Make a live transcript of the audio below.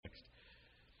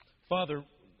Father,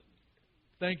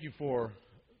 thank you for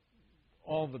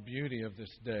all the beauty of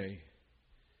this day,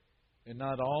 and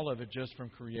not all of it just from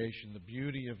creation, the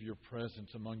beauty of your presence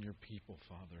among your people,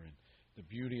 Father, and the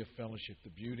beauty of fellowship, the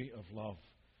beauty of love,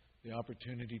 the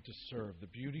opportunity to serve, the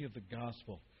beauty of the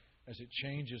gospel as it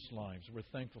changes lives. We're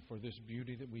thankful for this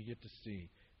beauty that we get to see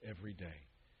every day.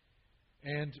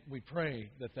 And we pray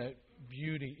that that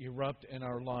beauty erupt in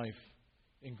our life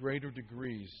in greater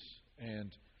degrees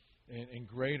and in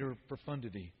greater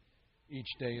profundity each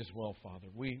day as well, Father.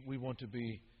 We want to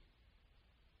be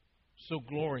so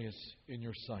glorious in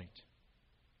your sight.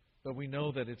 But we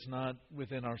know that it's not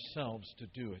within ourselves to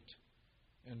do it.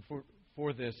 And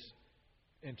for this,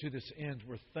 and to this end,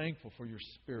 we're thankful for your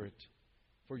Spirit,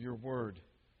 for your Word,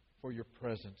 for your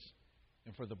presence,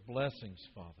 and for the blessings,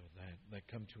 Father, that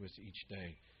come to us each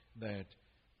day, that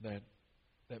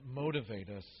motivate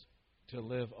us to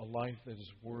live a life that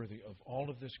is worthy of all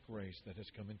of this grace that has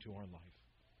come into our life.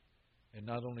 And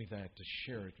not only that, to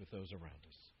share it with those around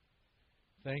us.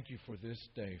 Thank you for this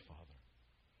day, Father.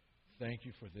 Thank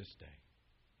you for this day.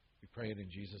 We pray it in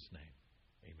Jesus' name.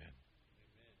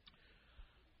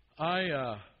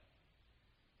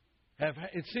 Amen.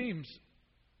 It seems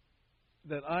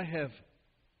that I have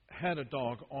had a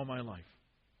dog all my life.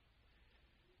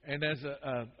 And as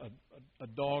a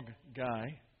dog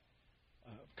guy,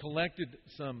 collected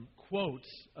some quotes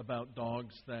about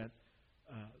dogs that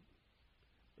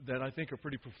I think are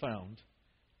pretty profound.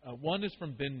 One is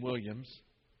from Ben Williams,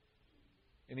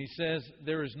 and he says,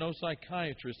 "There is no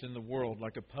psychiatrist in the world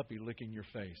like a puppy licking your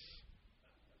face."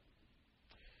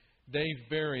 Dave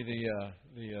Barry,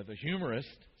 the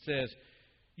humorist, says,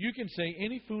 "You can say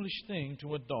any foolish thing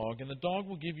to a dog, and the dog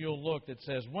will give you a look that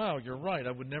says, 'Wow, you're right,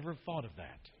 I would never have thought of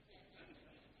that.'"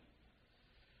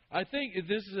 I think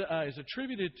this is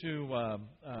attributed to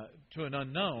an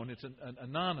unknown. It's an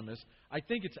anonymous. I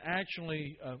think it's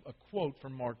actually a quote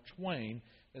from Mark Twain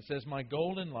that says, "My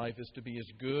goal in life is to be as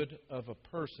good of a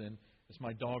person as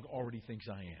my dog already thinks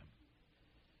I am."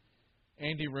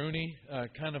 Andy Rooney,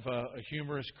 kind of a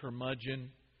humorous curmudgeon,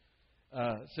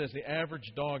 says the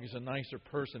average dog is a nicer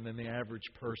person than the average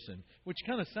person, which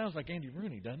kind of sounds like Andy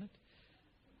Rooney, doesn't it?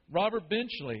 Robert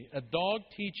Benchley, "A dog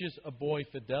teaches a boy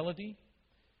fidelity,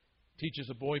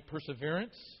 teaches a boy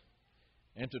perseverance,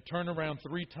 and to turn around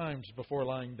 3 times before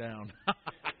lying down."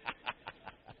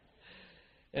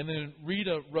 And then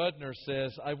Rita Rudner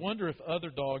says, "I wonder if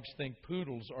other dogs think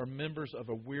poodles are members of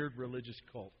a weird religious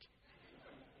cult."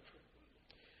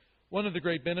 One of the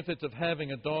great benefits of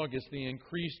having a dog is the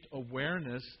increased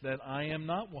awareness that I am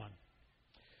not one.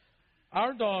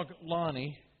 Our dog,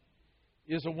 Lonnie,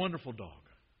 is a wonderful dog.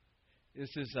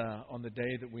 This is on the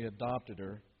day that we adopted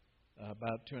her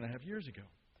about 2.5 years ago.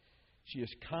 She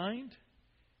is kind,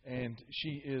 and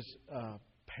she is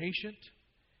patient,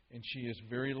 and she is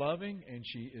very loving, and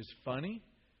she is funny,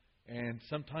 and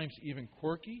sometimes even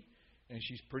quirky, and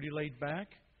she's pretty laid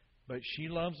back. But she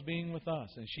loves being with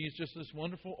us, and she's just this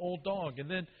wonderful old dog. And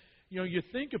then, you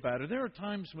think about it. There are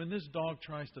times when this dog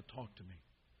tries to talk to me.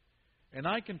 And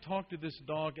I can talk to this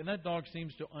dog, and that dog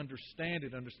seems to understand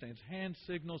it, understands hand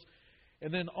signals.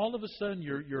 And then all of a sudden,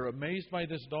 you're amazed by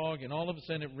this dog, and all of a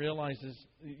sudden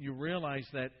you realize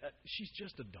that she's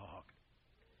just a dog.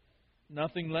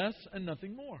 Nothing less and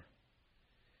nothing more.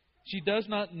 She does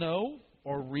not know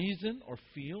or reason or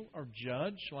feel or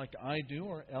judge like I do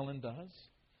or Ellen does.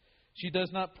 She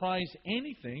does not prize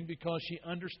anything because she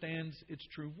understands its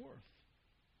true worth.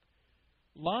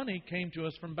 Lonnie came to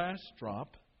us from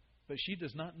Bastrop, but she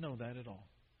does not know that at all.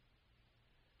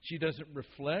 She doesn't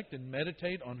reflect and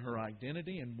meditate on her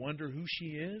identity and wonder who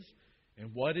she is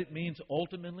and what it means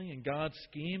ultimately in God's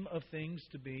scheme of things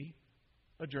to be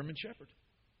a German Shepherd.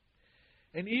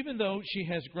 And even though she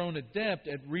has grown adept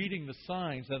at reading the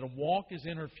signs that a walk is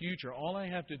in her future, all I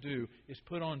have to do is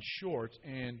put on shorts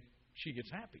and she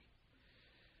gets happy.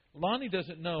 Lonnie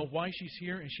doesn't know why she's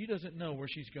here, and she doesn't know where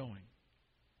she's going.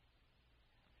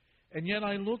 And yet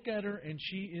I look at her, and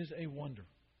she is a wonder.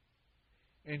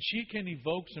 And she can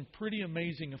evoke some pretty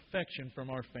amazing affection from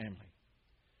our family.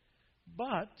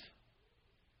 But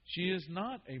she is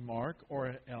not a Mark or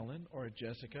an Ellen or a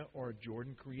Jessica or a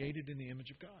Jordan created in the image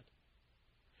of God.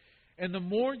 And the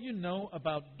more you know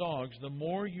about dogs, the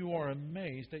more you are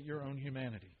amazed at your own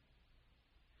humanity.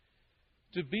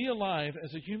 To be alive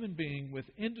as a human being with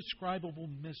indescribable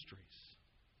mysteries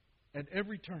at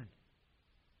every turn.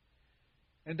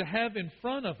 And to have in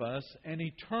front of us an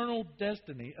eternal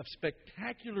destiny of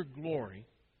spectacular glory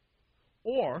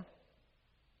or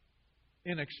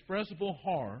inexpressible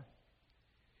horror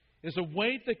is a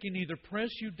weight that can either press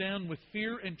you down with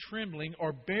fear and trembling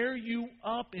or bear you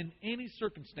up in any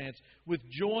circumstance with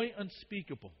joy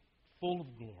unspeakable, full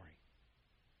of glory.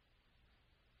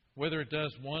 Whether it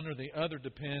does one or the other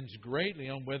depends greatly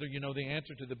on whether you know the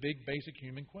answer to the big, basic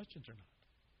human questions or not.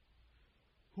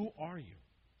 Who are you?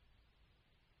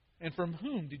 And from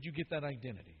whom did you get that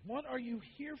identity? What are you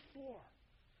here for?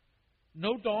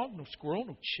 No dog, no squirrel,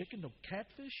 no chicken, no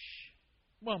catfish.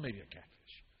 Well, maybe a catfish.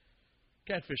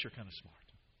 Catfish are kind of smart.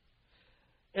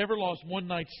 Ever lost one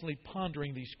night's sleep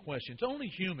pondering these questions? Only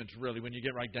humans, really, when you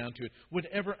get right down to it, would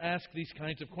ever ask these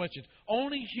kinds of questions.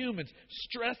 Only humans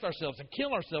stress ourselves and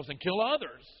kill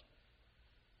others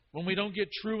when we don't get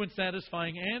true and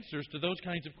satisfying answers to those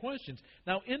kinds of questions.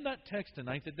 Now, in that text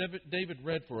tonight that David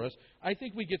read for us, I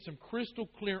think we get some crystal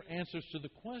clear answers to the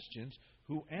questions,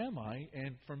 who am I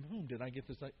and from whom did I get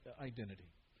this identity?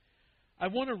 I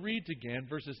want to read again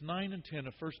verses 9 and 10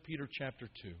 of 1 Peter chapter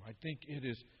 2. I think it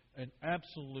is an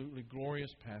absolutely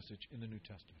glorious passage in the New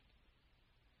Testament.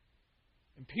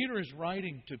 And Peter is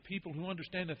writing to people who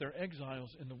understand that they're exiles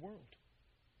in the world.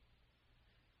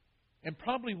 And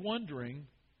probably wondering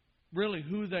really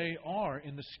who they are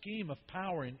in the scheme of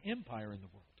power and empire in the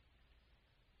world.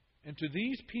 And to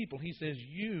these people, he says,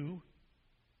 you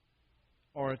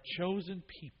are a chosen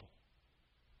people,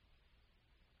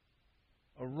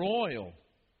 a royal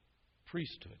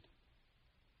priesthood,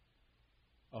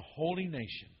 a holy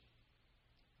nation,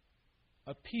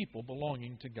 a people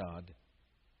belonging to God,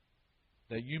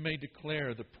 that you may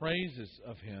declare the praises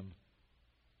of Him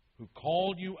who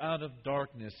called you out of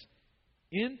darkness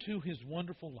into His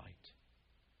wonderful light.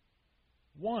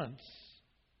 Once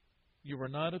you were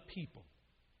not a people,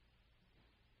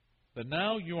 but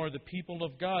now you are the people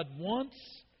of God. Once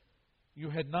you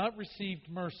had not received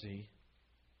mercy,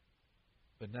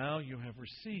 but now you have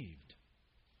received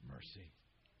mercy.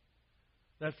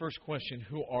 That first question,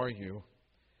 who are you,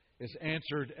 is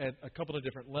answered at a couple of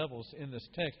different levels in this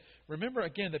text. Remember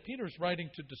again that Peter is writing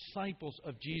to disciples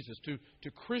of Jesus,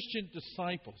 to Christian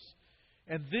disciples.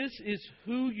 And this is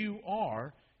who you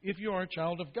are if you are a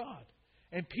child of God.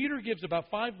 And Peter gives about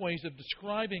 5 ways of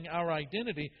describing our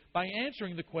identity by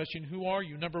answering the question, who are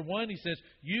you? Number 1, he says,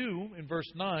 you, in verse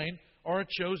 9, are a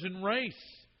chosen race.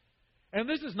 And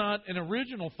this is not an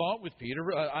original thought with Peter.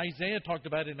 Isaiah talked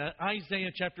about it in Isaiah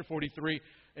chapter 43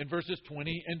 and verses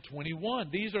 20 and 21.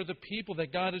 These are the people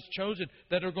that God has chosen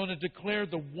that are going to declare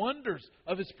the wonders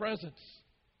of His presence.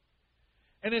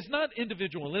 And it's not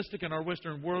individualistic in our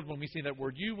Western world when we see that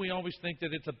word you. We always think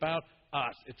that it's about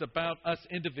us. It's about us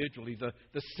individually,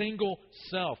 the single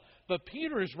self. But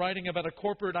Peter is writing about a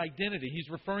corporate identity. He's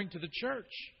referring to the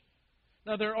church.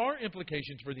 Now, there are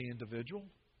implications for the individual.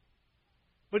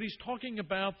 But he's talking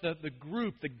about the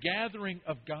group, the gathering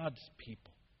of God's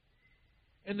people.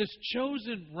 And this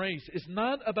chosen race is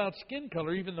not about skin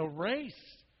color, even though race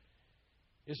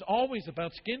is always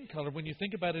about skin color. When you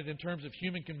think about it in terms of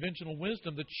human conventional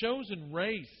wisdom, the chosen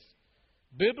race,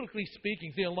 biblically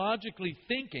speaking, theologically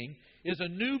thinking, is a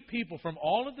new people from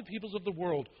all of the peoples of the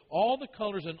world, all the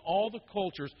colors and all the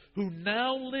cultures, who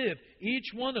now live, each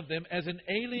one of them, as an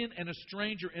alien and a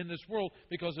stranger in this world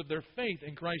because of their faith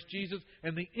in Christ Jesus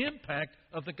and the impact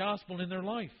of the gospel in their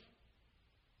life.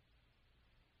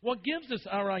 What gives us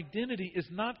our identity is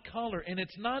not color, and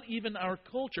it's not even our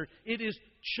culture. It is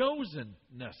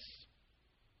chosenness.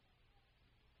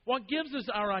 What gives us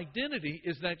our identity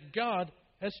is that God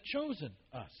has chosen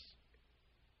us.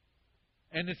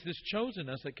 And it's this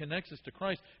chosenness that connects us to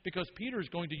Christ, because Peter is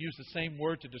going to use the same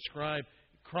word to describe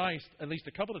Christ at least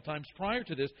a couple of times prior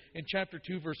to this. In chapter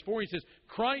 2, verse 4, he says,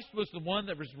 Christ was the one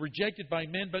that was rejected by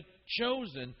men, but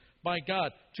chosen by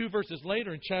God. 2 verses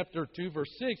later, in chapter 2, verse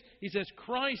 6, he says,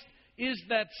 Christ is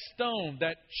that stone,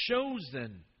 that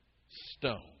chosen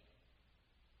stone.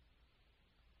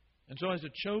 And so as a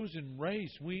chosen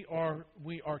race, we are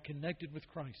connected with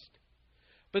Christ.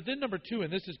 But then number 2,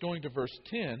 and this is going to verse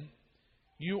 10,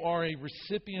 you are a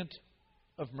recipient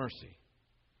of mercy.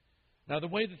 Now, the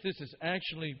way that this is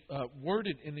actually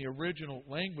worded in the original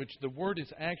language, the word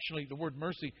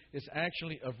mercy is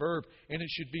actually a verb, and it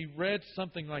should be read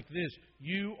something like this.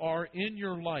 You are, in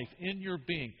your life, in your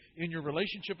being, in your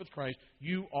relationship with Christ,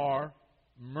 you are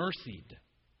mercied.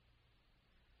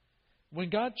 When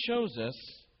God chose us,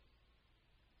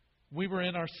 we were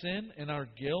in our sin and our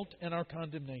guilt and our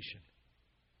condemnation.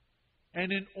 And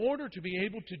in order to be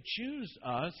able to choose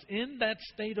us in that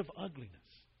state of ugliness,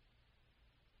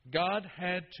 God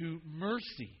had to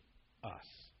mercy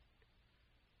us.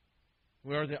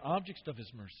 We are the objects of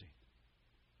His mercy.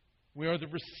 We are the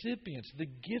recipients, the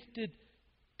gifted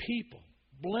people,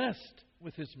 blessed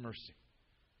with His mercy.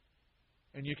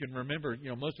 And you can remember,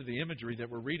 most of the imagery that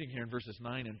we're reading here in verses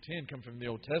 9 and 10 come from the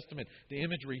Old Testament. The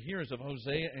imagery here is of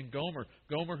Hosea and Gomer.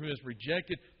 Gomer, who is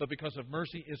rejected, but because of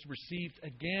mercy is received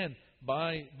again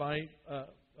by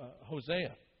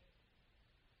Hosea.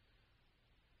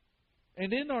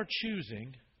 And in our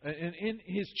choosing, in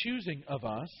His choosing of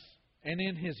us, and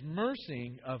in His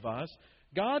mercying of us,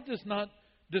 God does not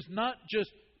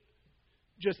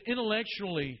just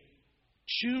intellectually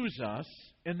choose us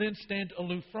and then stand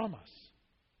aloof from us.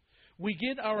 We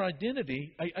get our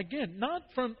identity, again, not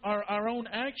from our own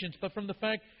actions, but from the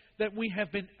fact that we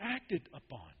have been acted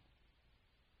upon.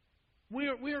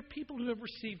 We are people who have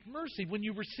received mercy. When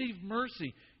you receive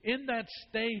mercy in that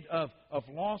state of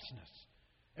lostness,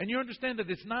 and you understand that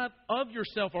it's not of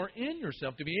yourself or in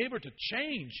yourself to be able to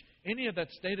change any of that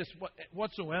status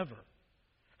whatsoever,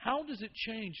 how does it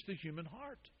change the human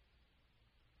heart?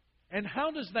 And how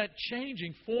does that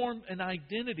changing form an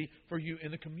identity for you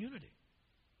in the community?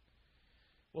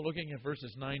 Well, looking at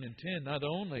verses 9 and 10, not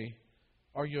only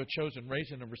are you a chosen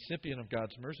race and a recipient of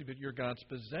God's mercy, but you're God's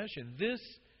possession.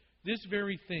 This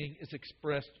very thing is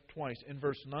expressed twice. In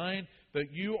verse 9,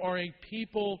 but you are a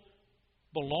people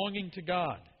belonging to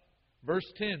God. Verse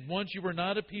 10, once you were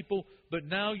not a people, but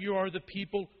now you are the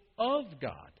people of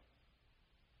God.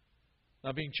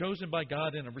 Now, being chosen by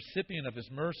God and a recipient of His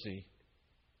mercy,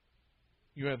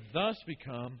 you have thus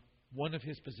become one of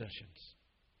His possessions.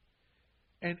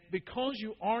 And because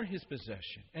you are His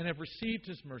possession and have received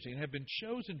His mercy and have been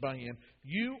chosen by Him,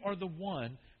 you are the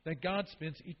one that God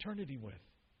spends eternity with.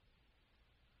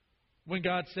 When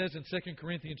God says in 2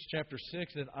 Corinthians chapter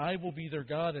 6 that I will be their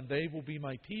God and they will be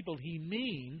my people, He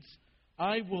means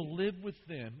I will live with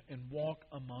them and walk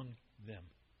among them.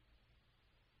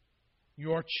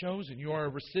 You are chosen. You are a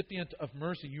recipient of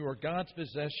mercy. You are God's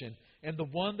possession and the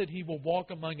one that He will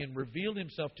walk among and reveal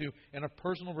Himself to in a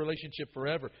personal relationship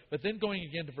forever. But then going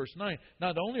again to verse 9,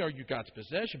 not only are you God's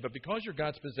possession, but because you're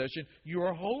God's possession, you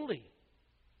are holy.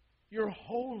 You're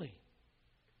holy.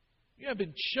 You have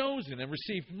been chosen and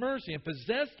received mercy and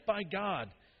possessed by God.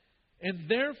 And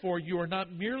therefore, you are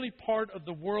not merely part of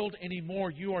the world anymore.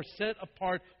 You are set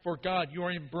apart for God. You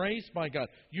are embraced by God.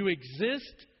 You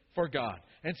exist for God.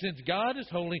 And since God is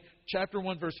holy, chapter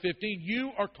 1, verse 15,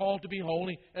 you are called to be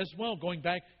holy as well, going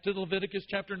back to Leviticus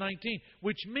chapter 19,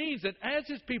 which means that as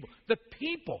His people, the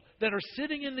people that are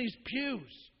sitting in these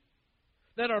pews,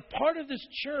 that are part of this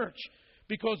church,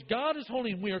 because God is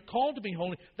holy and we are called to be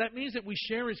holy, that means that we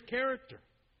share His character.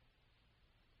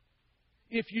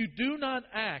 If you do not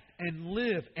act and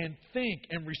live and think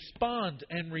and respond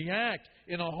and react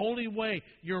in a holy way,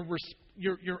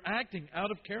 you're acting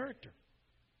out of character.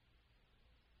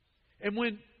 And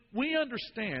when we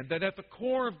understand that at the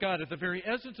core of God, at the very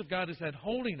essence of God is that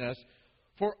holiness,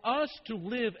 for us to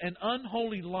live an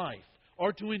unholy life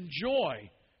or to enjoy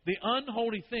the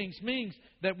unholy things means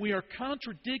that we are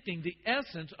contradicting the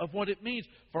essence of what it means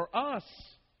for us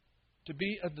to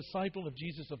be a disciple of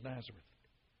Jesus of Nazareth.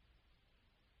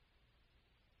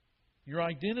 Your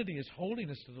identity is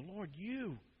holiness to the Lord.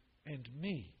 You and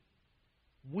me.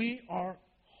 We are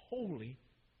holy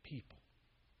people.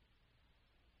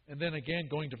 And then again,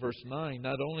 going to verse 9,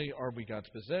 not only are we God's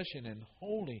possession and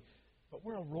holy, but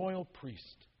we're a royal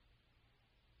priest.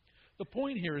 The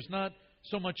point here is not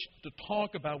so much to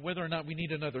talk about whether or not we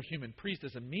need another human priest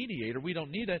as a mediator. We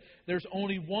don't need that. There's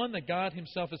only one that God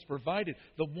Himself has provided,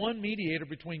 the one mediator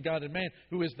between God and man,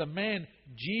 who is the man,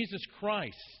 Jesus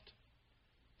Christ.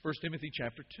 1 Timothy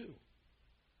chapter 2.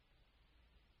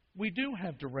 We do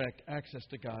have direct access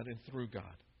to God and through God.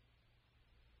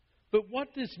 But what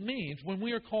this means when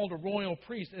we are called a royal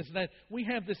priest is that we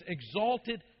have this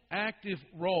exalted, active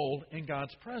role in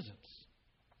God's presence.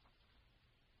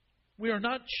 We are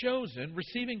not chosen,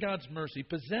 receiving God's mercy,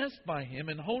 possessed by Him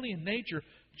and holy in nature,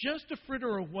 just to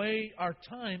fritter away our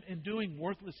time in doing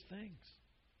worthless things.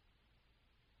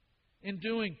 In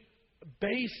doing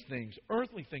base things,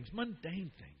 earthly things,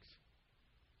 mundane things.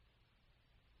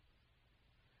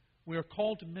 We are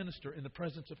called to minister in the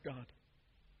presence of God.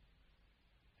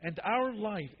 And our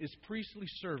life is priestly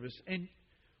service, and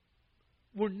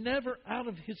we're never out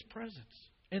of His presence,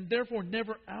 and therefore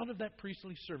never out of that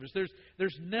priestly service.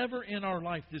 There's never in our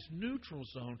life this neutral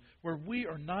zone where we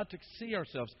are not to see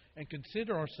ourselves and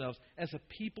consider ourselves as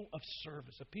a people of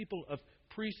service, a people of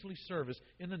priestly service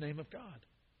in the name of God.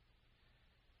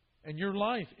 And your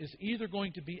life is either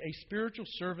going to be a spiritual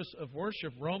service of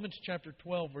worship, Romans chapter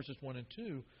 12, verses 1 and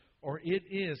 2, or it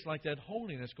is, like that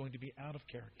holiness, going to be out of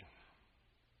character.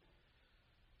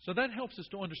 So that helps us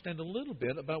to understand a little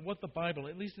bit about what the Bible,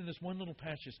 at least in this one little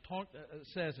passage,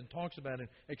 says and talks about and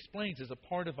explains as a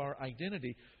part of our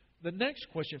identity. the next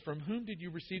question, from whom did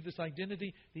you receive this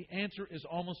identity? The answer is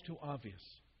almost too obvious.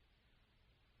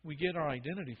 We get our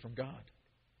identity from God.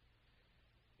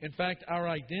 In fact, our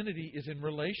identity is in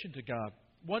relation to God.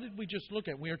 What did we just look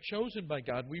at? We are chosen by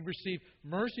God. We receive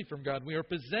mercy from God. We are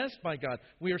possessed by God.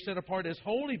 We are set apart as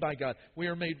holy by God. We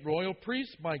are made royal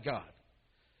priests by God.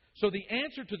 So the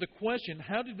answer to the question,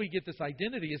 how did we get this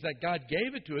identity, is that God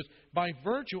gave it to us by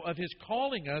virtue of His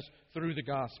calling us through the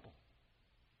gospel.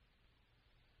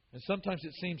 And sometimes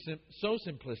it seems so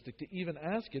simplistic to even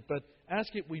ask it, but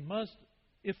ask it we must,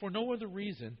 if for no other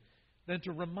reason than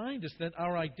to remind us that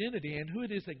our identity and who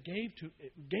it is that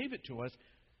gave it to us,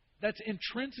 that's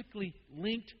intrinsically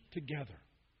linked together.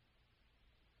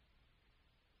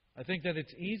 I think that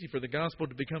it's easy for the gospel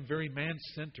to become very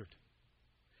man-centered.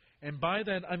 And by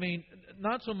that, I mean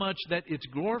not so much that it's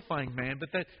glorifying man, but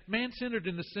that man-centered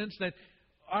in the sense that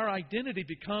our identity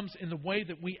becomes in the way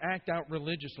that we act out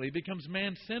religiously. It becomes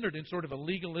man-centered in sort of a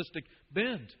legalistic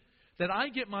bend. That I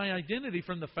get my identity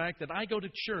from the fact that I go to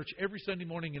church every Sunday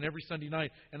morning and every Sunday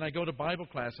night, and I go to Bible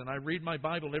class, and I read my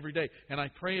Bible every day, and I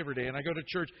pray every day, and I go to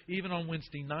church even on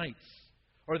Wednesday nights.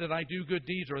 Or that I do good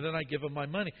deeds, or that I give them my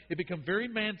money. It becomes very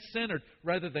man-centered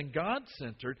rather than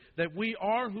God-centered, that we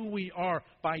are who we are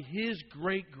by His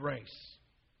great grace.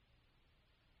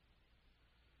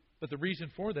 But the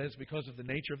reason for that is because of the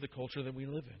nature of the culture that we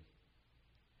live in.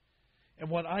 And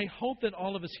what I hope that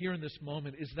all of us hear in this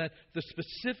moment is that the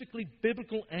specifically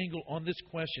biblical angle on this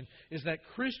question is that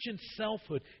Christian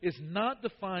selfhood is not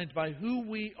defined by who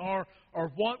we are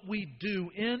or what we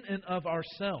do in and of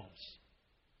ourselves,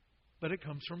 but it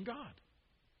comes from God.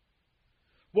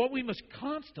 What we must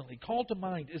constantly call to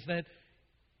mind is that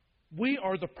we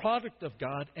are the product of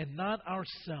God and not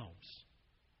ourselves.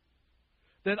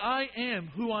 That I am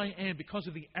who I am because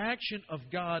of the action of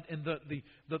God and the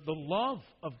love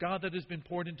of God that has been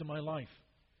poured into my life.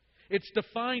 It's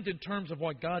defined in terms of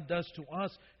what God does to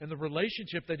us and the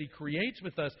relationship that He creates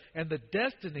with us and the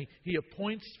destiny He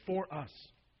appoints for us.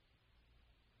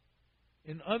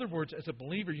 In other words, as a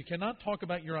believer, you cannot talk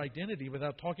about your identity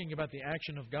without talking about the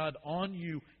action of God on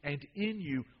you and in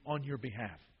you on your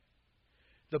behalf.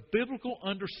 The biblical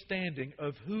understanding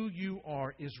of who you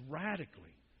are is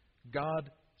radically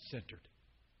God-centered.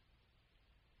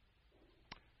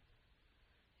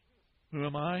 Who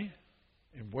am I?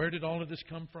 And where did all of this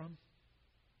come from?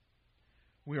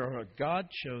 We are a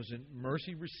God-chosen,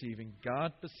 mercy-receiving,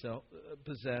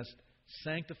 God-possessed,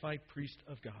 sanctified priest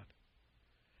of God.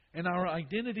 And our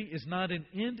identity is not an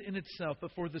end in itself,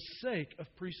 but for the sake of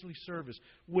priestly service,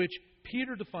 which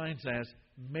Peter defines as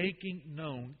making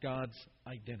known God's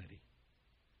identity.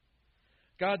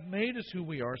 God made us who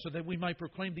we are so that we might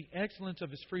proclaim the excellence of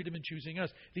His freedom in choosing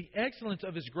us. The excellence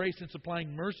of His grace in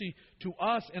supplying mercy to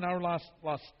us in our lost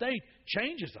state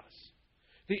changes us.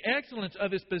 The excellence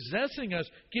of His possessing us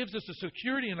gives us a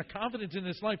security and a confidence in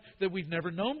this life that we've never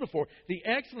known before. The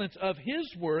excellence of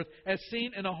His worth, as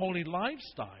seen in a holy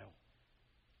lifestyle,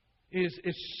 is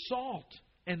salt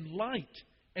and light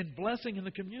and blessing in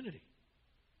the community.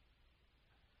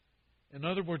 In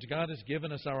other words, God has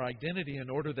given us our identity in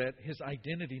order that His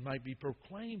identity might be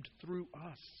proclaimed through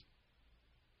us.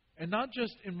 And not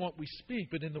just in what we speak,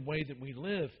 but in the way that we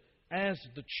live as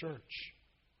the church.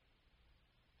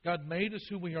 God made us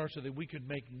who we are so that we could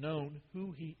make known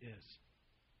who He is.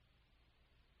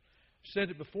 I've said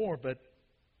it before, but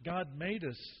God made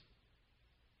us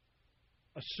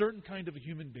a certain kind of a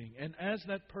human being. And as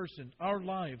that person, our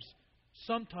lives,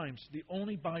 sometimes the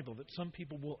only Bible that some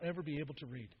people will ever be able to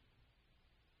read.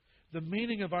 The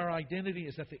meaning of our identity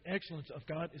is that the excellence of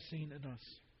God is seen in us.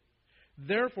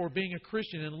 Therefore, being a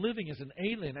Christian and living as an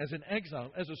alien, as an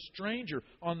exile, as a stranger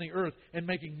on the earth, and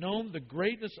making known the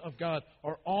greatness of God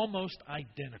are almost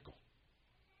identical.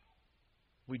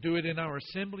 We do it in our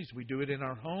assemblies. We do it in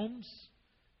our homes.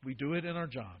 We do it in our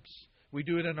jobs. We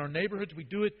do it in our neighborhoods. We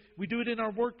do it in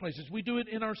our workplaces. We do it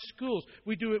in our schools.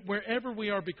 We do it wherever we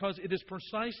are because it is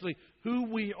precisely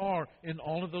who we are in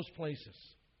all of those places.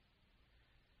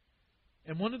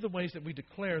 And one of the ways that we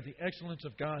declare the excellence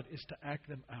of God is to act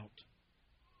them out.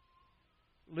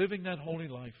 Living that holy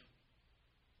life.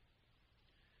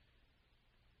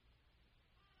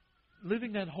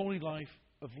 Living that holy life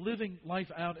of living life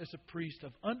out as a priest,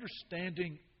 of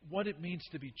understanding what it means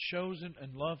to be chosen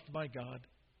and loved by God.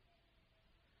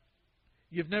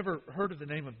 You've never heard of the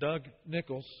name of Doug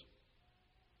Nichols.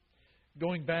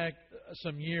 Going back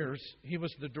some years, he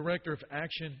was the director of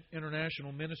Action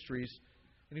International Ministries.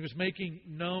 And he was making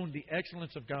known the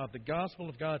excellence of God, the gospel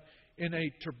of God, in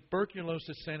a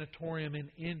tuberculosis sanatorium in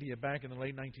India back in the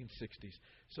late 1960s.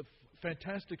 It's a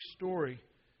fantastic story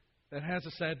that has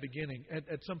a sad beginning.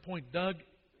 At some point, Doug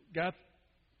got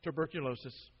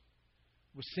tuberculosis,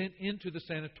 was sent into the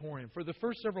sanatorium. For the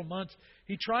first several months,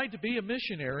 he tried to be a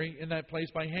missionary in that place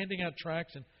by handing out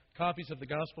tracts and copies of the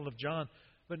Gospel of John.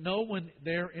 But no one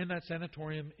there in that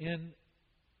sanatorium in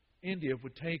India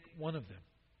would take one of them.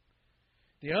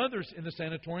 The others in the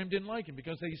sanatorium didn't like him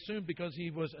because they assumed because he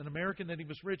was an American that he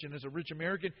was rich. And as a rich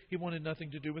American, he wanted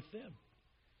nothing to do with them.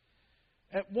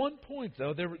 At one point,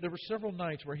 though, there were several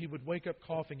nights where he would wake up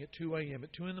coughing at 2 a.m.,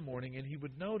 at 2 in the morning, and he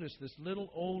would notice this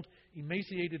little old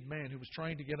emaciated man who was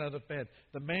trying to get out of bed.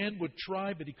 The man would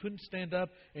try, but he couldn't stand up,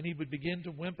 and he would begin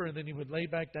to whimper, and then he would lay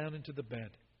back down into the bed.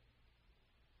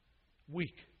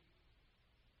 Weak.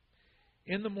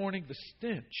 In the morning, the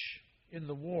stench in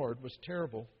the ward was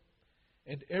terrible,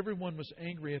 and everyone was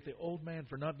angry at the old man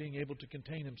for not being able to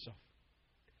contain himself.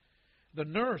 The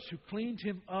nurse who cleaned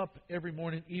him up every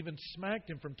morning even smacked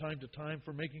him from time to time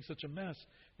for making such a mess.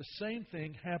 The same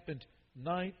thing happened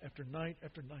night after night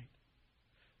after night.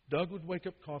 Doug would wake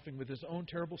up coughing with his own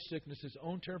terrible sickness, his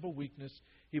own terrible weakness.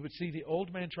 He would see the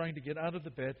old man trying to get out of the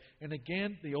bed, and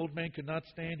again the old man could not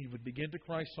stand. He would begin to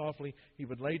cry softly. He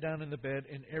would lay down in the bed,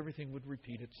 and everything would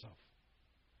repeat itself.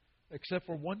 Except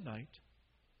for one night,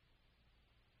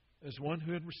 as one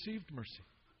who had received mercy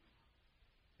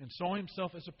and saw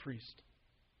himself as a priest,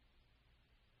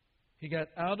 he got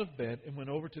out of bed and went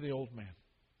over to the old man.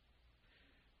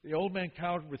 The old man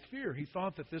cowered with fear. He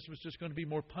thought that this was just going to be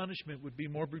more punishment, would be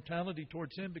more brutality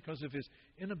towards him because of his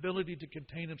inability to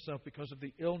contain himself, because of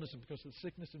the illness and because of the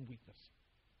sickness and weakness.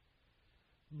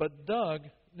 But Doug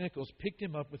Nichols picked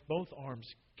him up with both arms,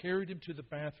 carried him to the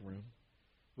bathroom,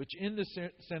 which in the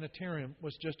sanitarium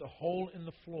was just a hole in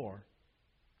the floor,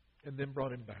 and then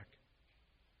brought him back.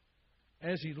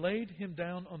 As he laid him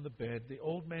down on the bed, the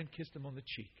old man kissed him on the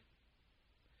cheek.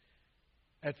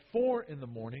 At 4 in the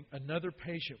morning, another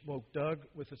patient woke Doug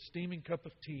with a steaming cup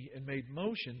of tea and made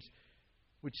motions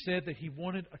which said that he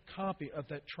wanted a copy of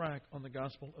that tract on the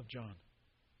Gospel of John.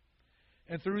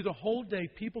 And through the whole day,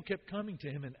 people kept coming to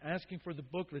him and asking for the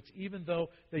booklets, even though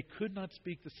they could not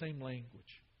speak the same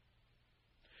language.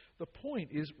 The point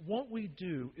is, what we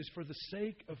do is for the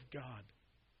sake of God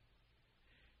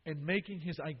and making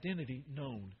His identity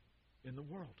known in the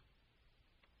world.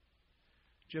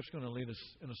 Jeff's going to lead us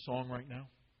in a song right now.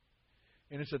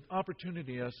 And it's an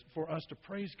opportunity for us to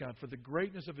praise God for the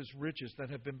greatness of His riches that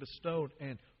have been bestowed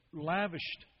and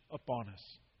lavished upon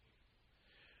us.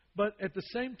 But at the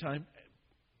same time,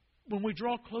 when we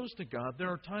draw close to God, there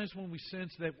are times when we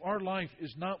sense that our life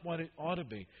is not what it ought to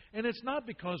be. And it's not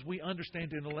because we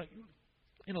understand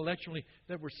intellectually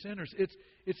that we're sinners.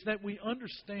 It's that we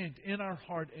understand in our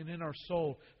heart and in our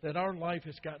soul that our life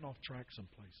has gotten off track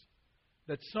someplace.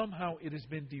 That somehow it has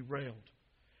been derailed.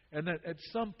 And that at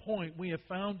some point we have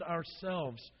found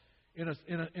ourselves in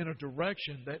a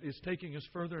direction that is taking us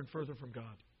further and further from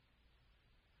God.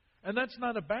 And that's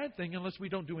not a bad thing unless we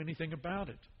don't do anything about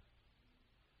it.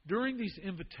 During these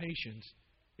invitations,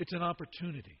 it's an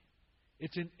opportunity.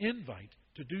 It's an invite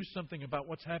to do something about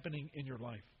what's happening in your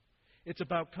life. It's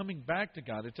about coming back to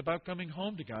God. It's about coming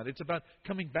home to God. It's about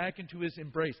coming back into His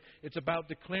embrace. It's about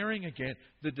declaring again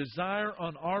the desire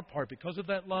on our part, because of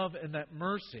that love and that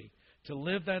mercy, to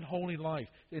live that holy life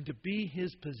and to be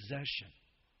His possession.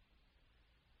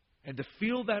 And to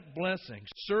feel that blessing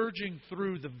surging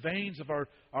through the veins of our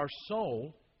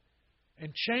soul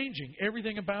and changing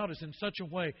everything about us in such a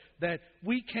way that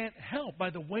we can't help,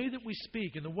 by the way that we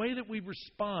speak and the way that we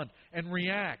respond and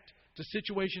react to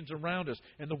situations around us,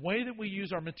 and the way that we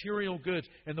use our material goods,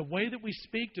 and the way that we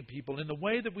speak to people, and the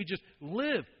way that we just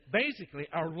live, basically,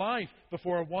 our life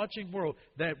before a watching world,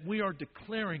 that we are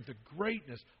declaring the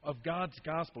greatness of God's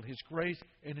gospel, His grace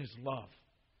and His love.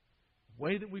 The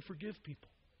way that we forgive people.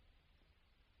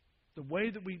 The way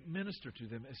that we minister to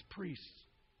them as priests.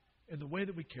 And the way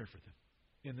that we care for them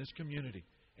in this community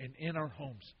and in our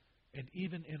homes and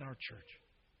even in our church.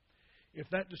 If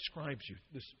that describes you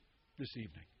this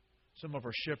evening, some of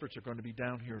our shepherds are going to be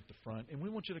down here at the front, and we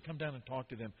want you to come down and talk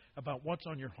to them about what's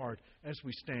on your heart as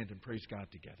we stand and praise God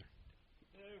together.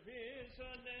 There is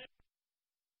a name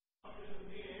to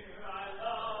hear, I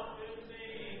love to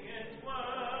sing its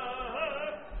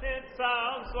word. It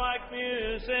sounds like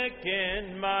music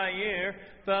in my ear,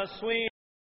 the sweet